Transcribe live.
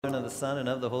And of the Son, and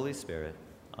of the Holy Spirit.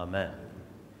 Amen.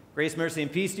 Grace, mercy,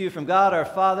 and peace to you from God our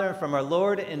Father, and from our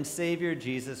Lord and Savior,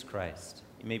 Jesus Christ.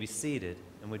 You may be seated,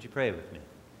 and would you pray with me?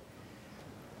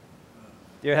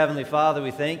 Dear Heavenly Father,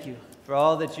 we thank you for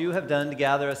all that you have done to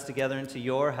gather us together into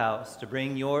your house, to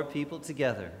bring your people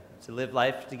together, to live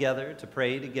life together, to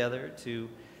pray together, to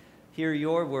hear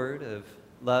your word of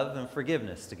love and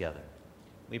forgiveness together.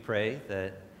 We pray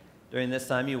that during this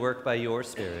time you work by your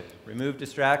Spirit. Remove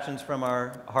distractions from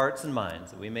our hearts and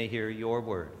minds that we may hear your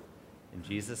word. In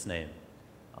Jesus' name,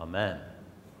 amen.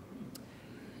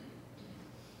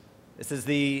 This is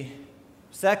the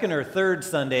second or third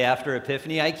Sunday after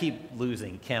Epiphany. I keep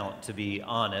losing count, to be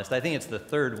honest. I think it's the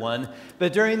third one.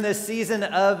 But during this season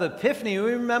of Epiphany,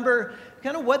 we remember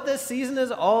kind of what this season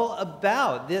is all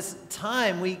about. This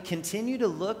time we continue to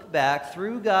look back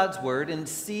through God's word and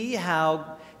see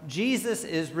how Jesus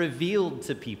is revealed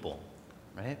to people,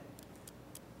 right?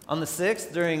 On the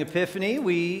 6th, during Epiphany,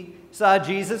 we saw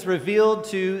Jesus revealed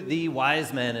to the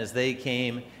wise men as they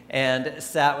came and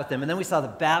sat with them. And then we saw the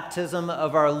baptism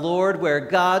of our Lord, where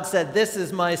God said, "This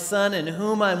is my Son in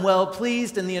whom I'm well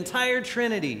pleased," and the entire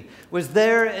Trinity was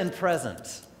there and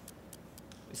present.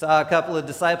 We saw a couple of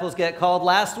disciples get called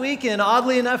last week, and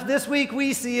oddly enough, this week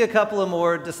we see a couple of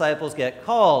more disciples get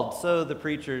called. So the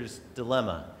preacher's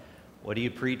dilemma: what do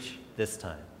you preach this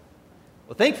time?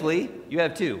 Well, thankfully, you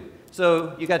have two.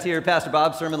 So you got to hear Pastor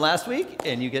Bob's sermon last week,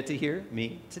 and you get to hear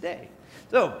me today.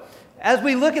 So as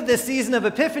we look at this season of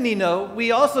Epiphany,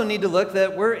 we also need to look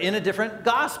that we're in a different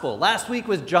gospel. Last week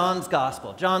was John's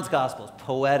gospel. John's gospel is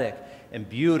poetic and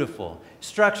beautiful,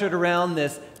 structured around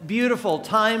this beautiful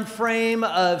time frame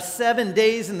of 7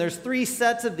 days, and there's 3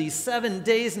 sets of these 7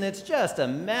 days, and it's just a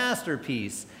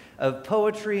masterpiece of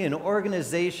poetry and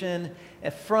organization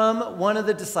from one of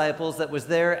the disciples that was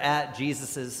there at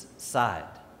Jesus' side.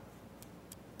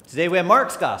 Today we have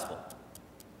Mark's gospel.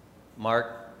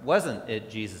 Mark wasn't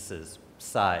at Jesus'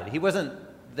 side. He wasn't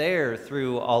there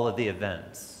through all of the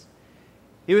events.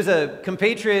 He was a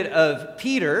compatriot of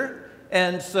Peter,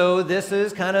 and so this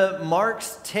is kind of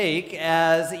Mark's take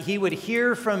as he would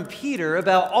hear from Peter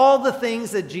about all the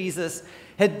things that Jesus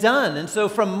had done. And so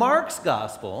from Mark's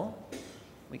gospel,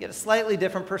 we get a slightly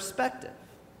different perspective.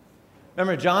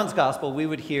 Remember, John's gospel, we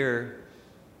would hear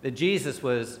that Jesus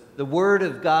was the Word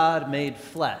of God made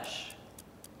flesh.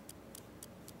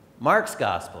 Mark's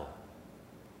gospel,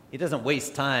 he doesn't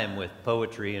waste time with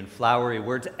poetry and flowery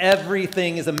words.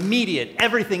 Everything is immediate.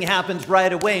 Everything happens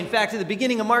right away. In fact, at the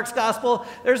beginning of Mark's gospel,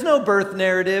 there's no birth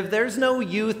narrative, there's no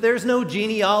youth, there's no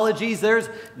genealogies, there's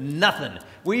nothing.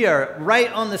 We are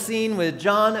right on the scene with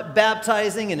John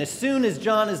baptizing, and as soon as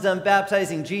John is done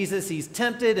baptizing Jesus, he's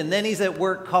tempted, and then he's at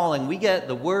work calling. We get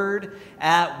the word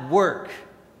at work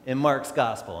in Mark's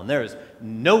gospel, and there is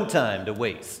no time to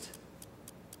waste.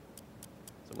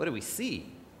 So what do we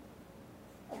see?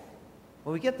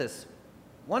 Well, we get this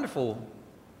wonderful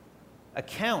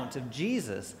account of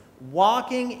Jesus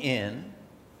walking in,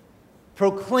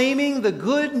 proclaiming the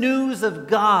good news of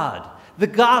God, the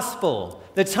gospel.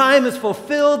 The time is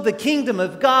fulfilled, the kingdom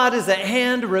of God is at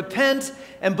hand. Repent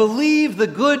and believe the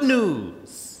good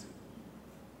news.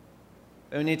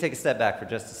 But we need to take a step back for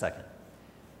just a second.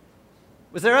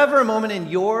 Was there ever a moment in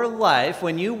your life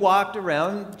when you walked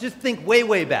around, just think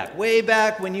way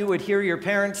back when you would hear your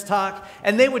parents talk,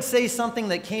 and they would say something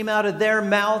that came out of their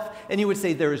mouth, and you would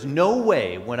say, "There is no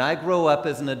way when I grow up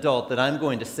as an adult that I'm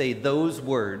going to say those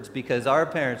words, because our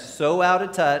parents are so out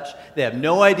of touch, they have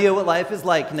no idea what life is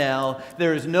like now.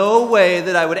 There is no way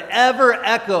that I would ever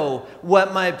echo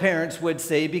what my parents would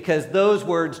say, because those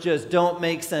words just don't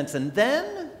make sense." And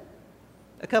then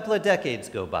a couple of decades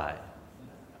go by.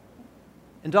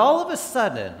 And all of a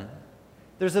sudden,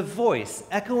 there's a voice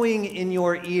echoing in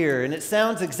your ear, and it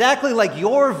sounds exactly like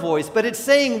your voice, but it's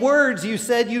saying words you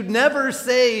said you'd never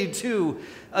say to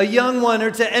a young one or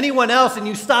to anyone else, and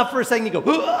you stop for a second and you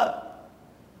go, "Ah,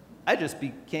 I just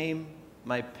became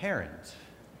my parent."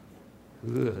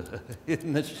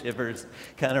 And the shivers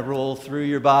kind of roll through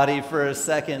your body for a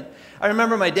second. I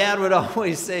remember my dad would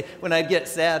always say, when I'd get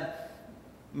sad,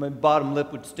 my bottom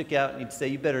lip would stick out, and he'd say,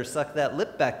 "You better suck that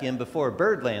lip back in before a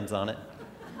bird lands on it."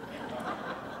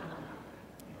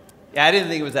 Yeah, I didn't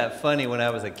think it was that funny when I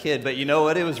was a kid, but you know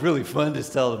what? It was really fun to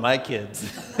tell to my kids.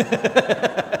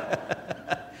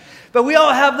 But we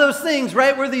all have those things,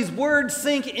 right, where these words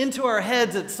sink into our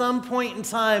heads at some point in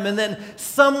time, and then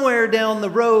somewhere down the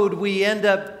road we end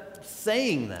up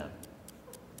saying them.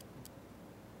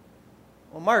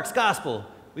 Well, Mark's gospel,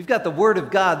 we've got the Word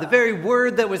of God, the very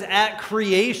Word that was at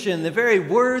creation, the very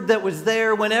Word that was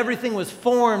there when everything was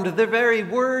formed, the very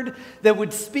Word that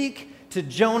would speak to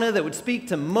Jonah, that would speak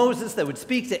to Moses, that would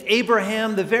speak to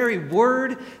Abraham, the very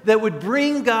word that would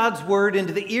bring God's word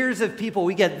into the ears of people.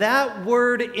 We get that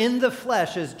word in the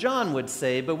flesh, as John would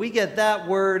say, but we get that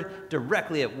word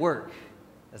directly at work,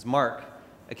 as Mark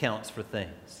accounts for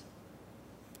things.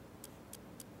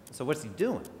 So what's he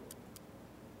doing?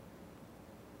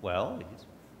 Well, he's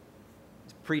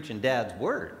preaching Dad's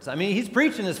words. I mean, he's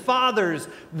preaching his Father's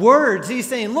words. He's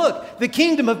saying, look, the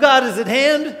kingdom of God is at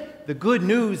hand. The good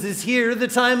news is here. The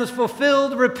time is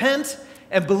fulfilled. Repent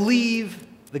and believe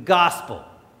the gospel.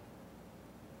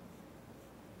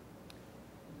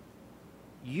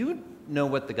 You know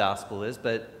what the gospel is,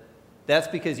 but that's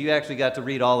because you actually got to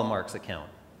read all of Mark's account.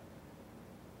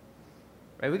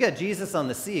 Right? We got Jesus on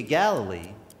the Sea of Galilee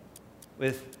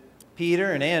with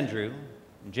Peter and Andrew,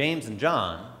 and James and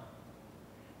John.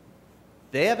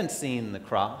 They haven't seen the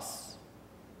cross.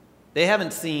 They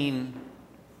haven't seen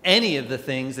any of the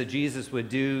things that Jesus would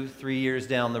do 3 years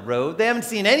down the road. They haven't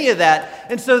seen any of that.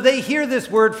 And so they hear this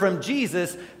word from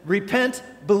Jesus, repent,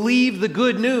 believe the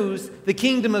good news, the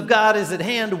kingdom of God is at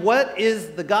hand. What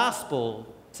is the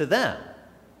gospel to them?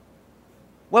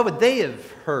 What would they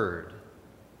have heard?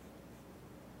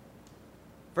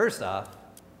 First off,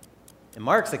 in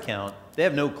Mark's account, they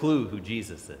have no clue who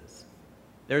Jesus is.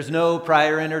 There's no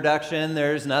prior introduction.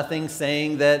 There's nothing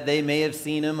saying that they may have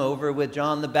seen him over with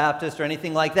John the Baptist or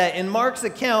anything like that. In Mark's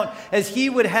account, as he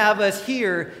would have us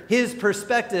hear his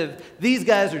perspective, these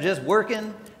guys are just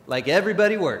working like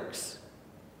everybody works.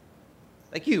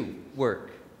 Like you work.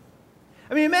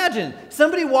 I mean, imagine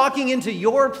somebody walking into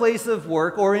your place of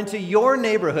work or into your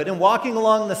neighborhood and walking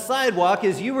along the sidewalk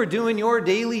as you were doing your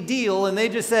daily deal, and they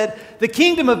just said, the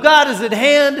kingdom of God is at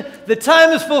hand, the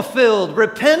time is fulfilled,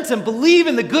 repent and believe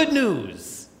in the good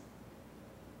news.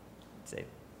 You'd say,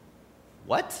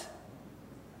 what?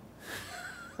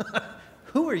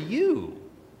 Who are you?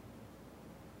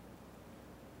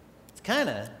 It's kind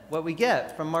of what we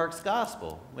get from Mark's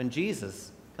gospel when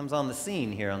Jesus comes on the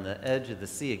scene here on the edge of the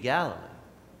Sea of Galilee.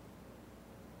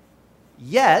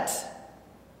 Yet,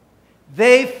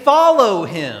 they follow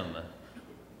him.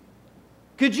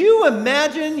 Could you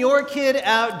imagine your kid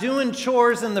out doing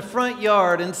chores in the front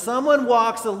yard and someone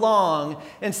walks along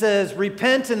and says,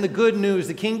 repent in the good news,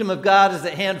 the kingdom of God is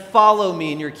at hand, follow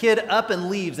me, and your kid up and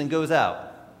leaves and goes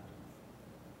out?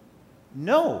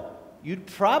 No. You'd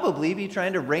probably be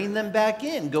trying to rein them back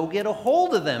in, go get a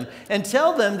hold of them, and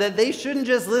tell them that they shouldn't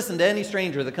just listen to any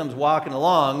stranger that comes walking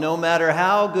along, no matter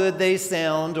how good they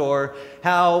sound or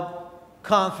how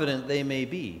confident they may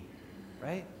be,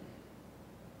 right?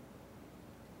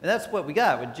 And that's what we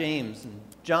got with James and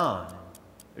John,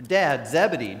 their dad,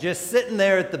 Zebedee, just sitting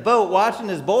there at the boat watching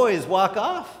his boys walk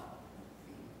off.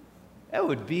 That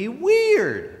would be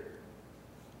weird.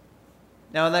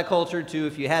 Now, in that culture, too,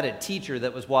 if you had a teacher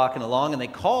that was walking along and they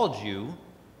called you,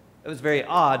 it was very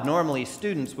odd. Normally,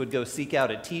 students would go seek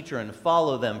out a teacher and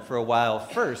follow them for a while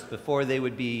first before they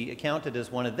would be accounted as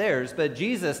one of theirs. But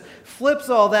Jesus flips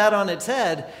all that on its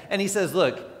head, and he says,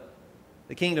 look,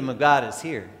 the kingdom of God is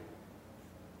here.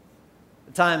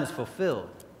 The time is fulfilled.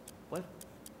 What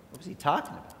was he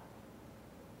talking about?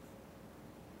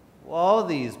 Well, all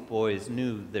these boys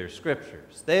knew their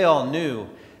scriptures. They all knew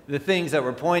the things that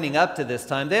were pointing up to this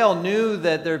time. They all knew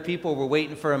that their people were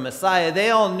waiting for a Messiah. They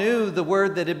all knew the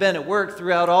word that had been at work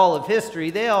throughout all of history.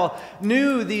 They all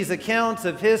knew these accounts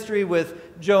of history with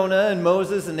Jonah and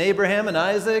Moses and Abraham and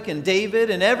Isaac and David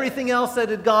and everything else that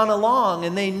had gone along.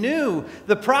 And they knew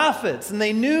the prophets, and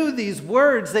they knew these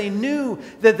words. They knew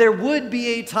that there would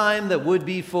be a time that would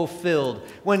be fulfilled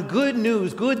when good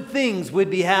news, good things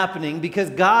would be happening because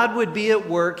God would be at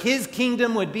work, his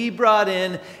kingdom would be brought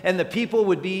in, and the people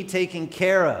would be taken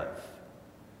care of.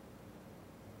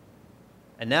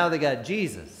 And now they got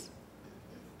Jesus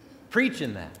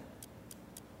preaching that,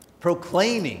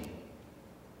 proclaiming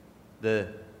the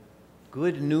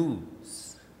good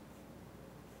news.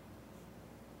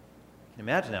 You can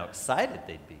imagine how excited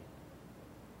they'd be.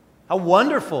 How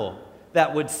wonderful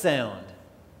that would sound.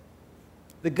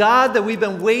 The God that we've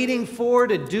been waiting for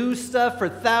to do stuff for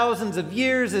thousands of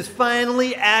years is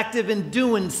finally active in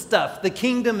doing stuff. The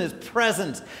kingdom is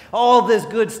present. All this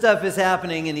good stuff is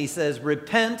happening, and he says,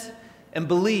 repent and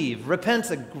believe.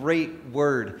 Repent's a great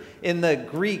word. In the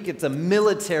Greek, it's a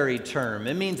military term.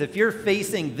 It means if you're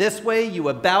facing this way, you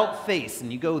about face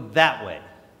and you go that way.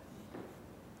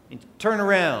 You turn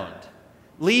around.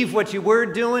 Leave what you were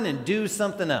doing and do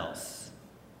something else.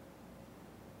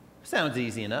 Sounds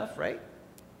easy enough, right?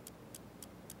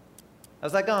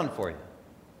 How's that gone for you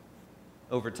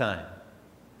over time?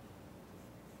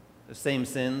 The same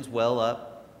sins well up.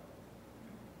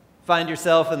 Find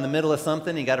yourself in the middle of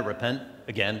something, you got to repent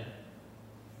again.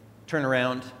 turn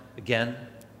around again.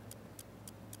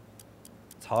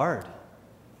 It's hard.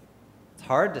 It's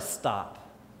hard to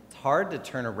stop. It's hard to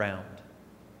turn around.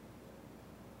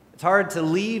 It's hard to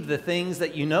leave the things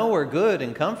that you know are good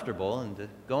and comfortable and to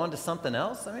go on to something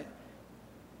else. I mean,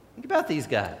 think about these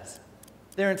guys.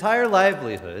 Their entire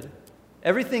livelihood,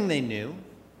 everything they knew,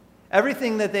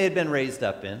 everything that they had been raised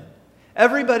up in,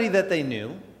 everybody that they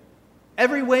knew,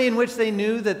 every way in which they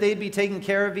knew that they'd be taken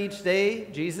care of each day,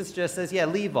 Jesus just says, yeah,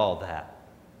 leave all that.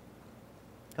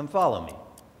 Come follow me.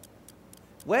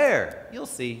 Where? You'll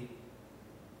see.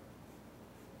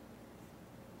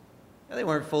 Now, they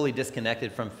weren't fully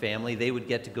disconnected from family. They would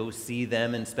get to go see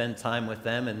them and spend time with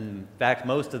them. And in fact,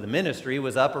 most of the ministry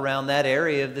was up around that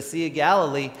area of the Sea of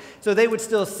Galilee. So they would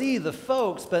still see the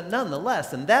folks, but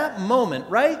nonetheless, in that moment,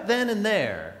 right then and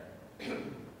there,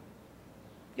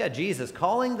 you got Jesus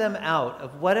calling them out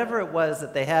of whatever it was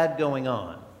that they had going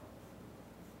on.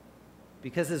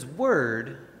 Because his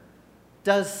word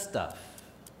does stuff.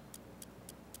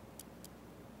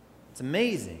 It's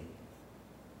amazing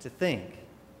to think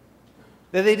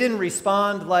that they didn't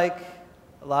respond like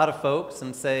a lot of folks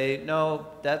and say, no,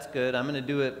 that's good, I'm going to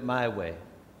do it my way.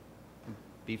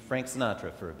 Be Frank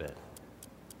Sinatra for a bit.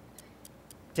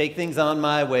 Take things on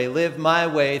my way, live my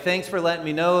way. Thanks for letting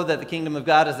me know that the kingdom of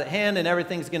God is at hand and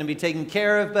everything's going to be taken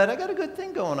care of, but I got a good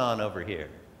thing going on over here.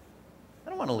 I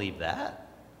don't want to leave that.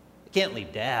 I can't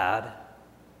leave Dad.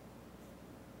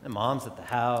 And Mom's at the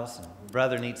house, and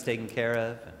brother needs taken care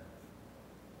of. And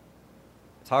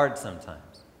it's hard sometimes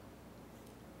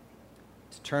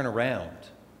to turn around,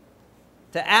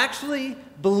 to actually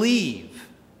believe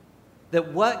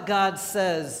that what God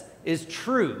says is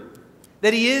true,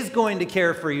 that he is going to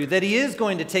care for you, that he is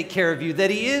going to take care of you,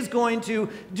 that he is going to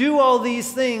do all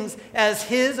these things as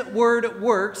his word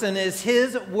works and as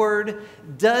his word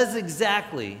does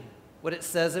exactly what it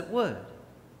says it would.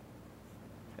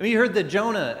 I mean, you heard the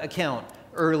Jonah account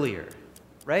earlier,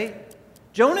 right?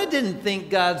 Jonah didn't think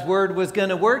God's word was going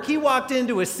to work. He walked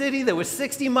into a city that was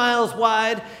 60 miles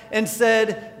wide and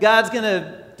said, God's going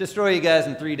to destroy you guys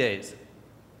in 3 days.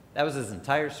 That was his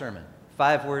entire sermon.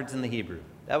 5 words in the Hebrew.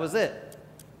 That was it.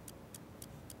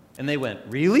 And they went,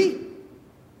 really?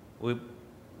 We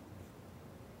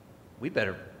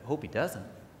better hope he doesn't.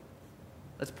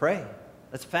 Let's pray.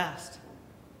 Let's fast.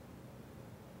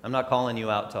 I'm not calling you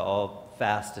out to all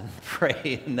fast and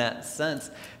pray in that sense,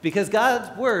 because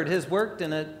God's word has worked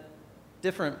in a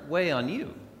different way on you.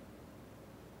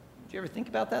 Did you ever think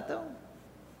about that, though?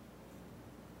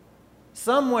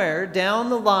 Somewhere down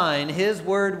the line, his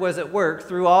word was at work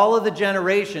through all of the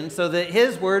generations so that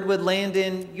his word would land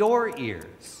in your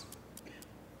ears.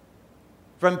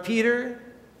 From Peter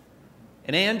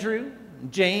and Andrew,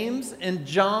 James and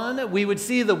John, we would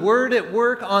see the word at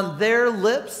work on their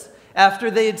lips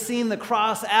after they had seen the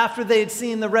cross, after they had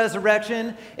seen the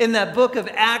resurrection. In that book of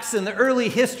Acts, in the early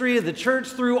history of the church,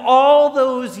 through all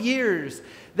those years,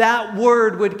 that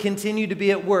word would continue to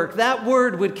be at work. That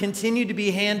word would continue to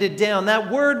be handed down. That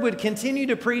word would continue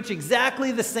to preach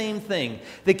exactly the same thing.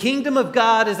 The kingdom of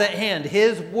God is at hand.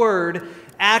 His word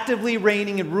actively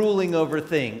reigning and ruling over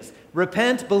things.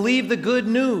 Repent, believe the good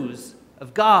news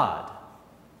of God.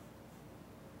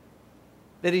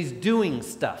 That he's doing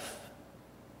stuff.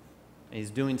 He's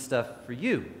doing stuff for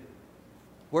you,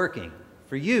 working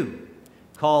for you,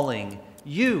 calling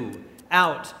you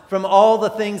out from all the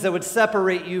things that would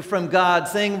separate you from God,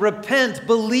 saying, repent,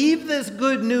 believe this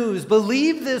good news,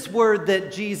 believe this word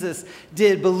that Jesus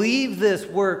did, believe this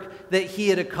work that he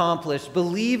had accomplished,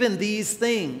 believe in these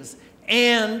things,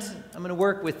 and I'm going to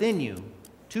work within you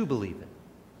to believe it.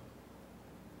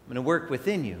 I'm going to work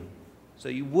within you so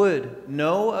you would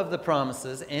know of the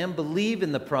promises and believe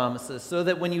in the promises, so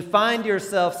that when you find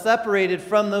yourself separated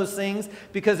from those things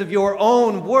because of your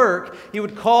own work, he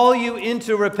would call you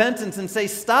into repentance and say,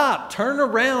 stop, turn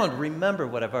around, remember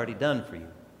what I've already done for you.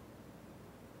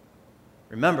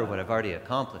 Remember what I've already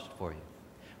accomplished for you.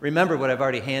 Remember what I've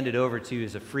already handed over to you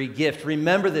as a free gift.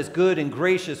 Remember this good and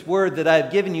gracious word that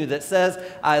I've given you that says,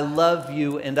 I love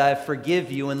you and I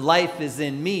forgive you and life is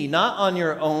in me, not on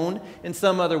your own in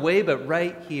some other way, but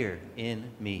right here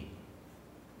in me.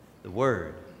 The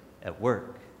word at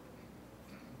work.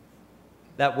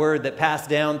 That word that passed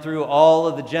down through all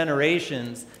of the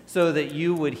generations so that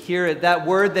you would hear it. That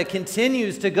word that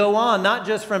continues to go on, not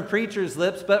just from preachers'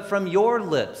 lips, but from your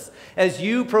lips. As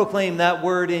you proclaim that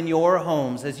word in your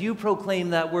homes, as you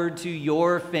proclaim that word to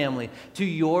your family, to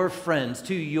your friends,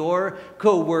 to your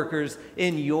co-workers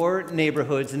in your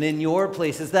neighborhoods and in your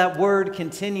places, that word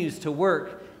continues to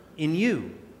work in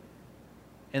you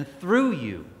and through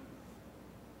you.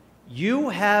 You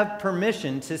have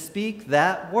permission to speak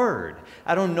that word.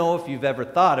 I don't know if you've ever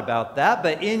thought about that,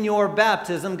 but in your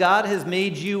baptism, God has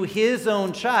made you his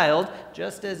own child,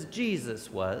 just as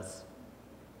Jesus was,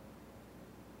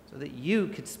 so that you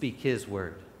could speak his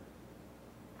word,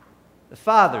 the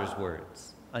Father's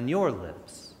words on your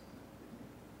lips.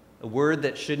 A word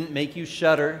that shouldn't make you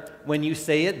shudder when you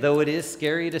say it, though it is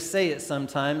scary to say it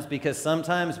sometimes, because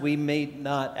sometimes we may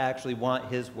not actually want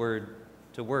his word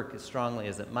to work as strongly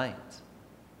as it might.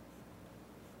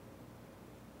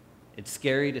 It's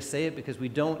scary to say it because we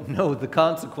don't know the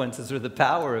consequences or the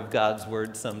power of God's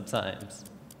word sometimes.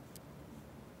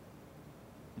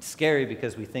 It's scary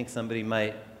because we think somebody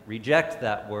might reject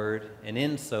that word and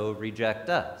in so reject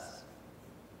us.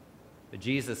 But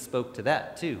Jesus spoke to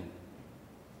that too.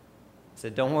 He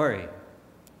said, don't worry.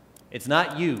 It's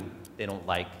not you they don't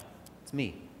like, it's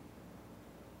me.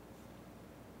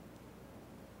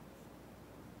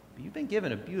 You've been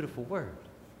given a beautiful word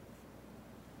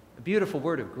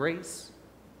of grace,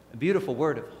 a beautiful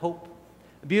word of hope,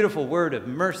 a beautiful word of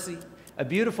mercy, a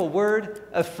beautiful word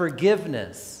of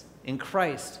forgiveness in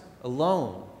Christ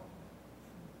alone.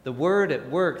 The word at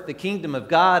work, the kingdom of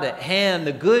God at hand,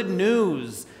 the good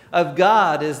news of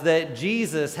God is that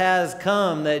Jesus has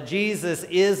come, that Jesus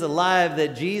is alive,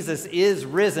 that Jesus is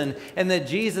risen, and that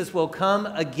Jesus will come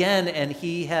again, and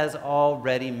he has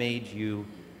already made you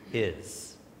his.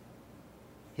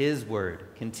 His word,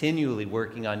 continually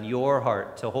working on your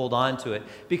heart to hold on to it.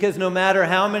 Because no matter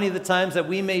how many of the times that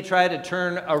we may try to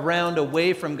turn around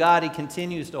away from God, he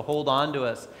continues to hold on to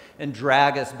us and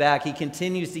drag us back. He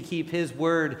continues to keep his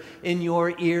word in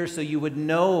your ear so you would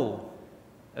know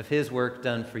of his work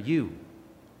done for you.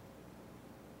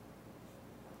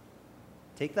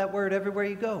 Take that word everywhere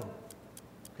you go,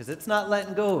 because it's not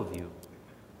letting go of you.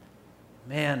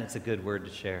 Man, it's a good word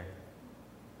to share.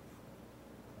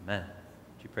 Amen.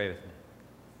 Would you pray with me?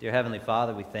 Dear Heavenly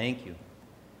Father, we thank you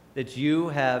that you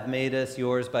have made us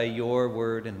yours by your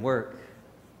word and work,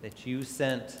 that you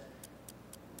sent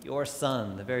your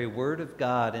Son, the very word of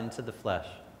God, into the flesh,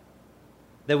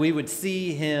 that we would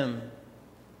see him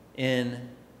in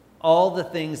all the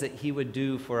things that he would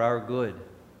do for our good,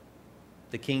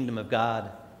 the kingdom of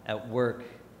God at work,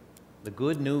 the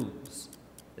good news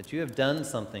that you have done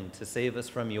something to save us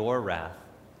from your wrath,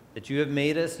 that you have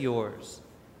made us yours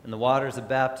in the waters of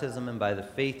baptism and by the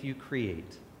faith you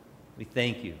create. We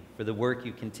thank you for the work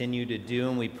you continue to do,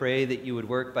 and we pray that you would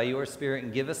work by your Spirit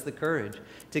and give us the courage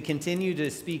to continue to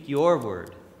speak your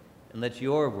word and let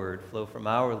your word flow from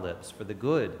our lips for the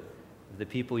good of the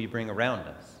people you bring around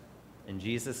us. In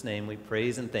Jesus' name we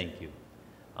praise and thank you.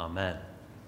 Amen.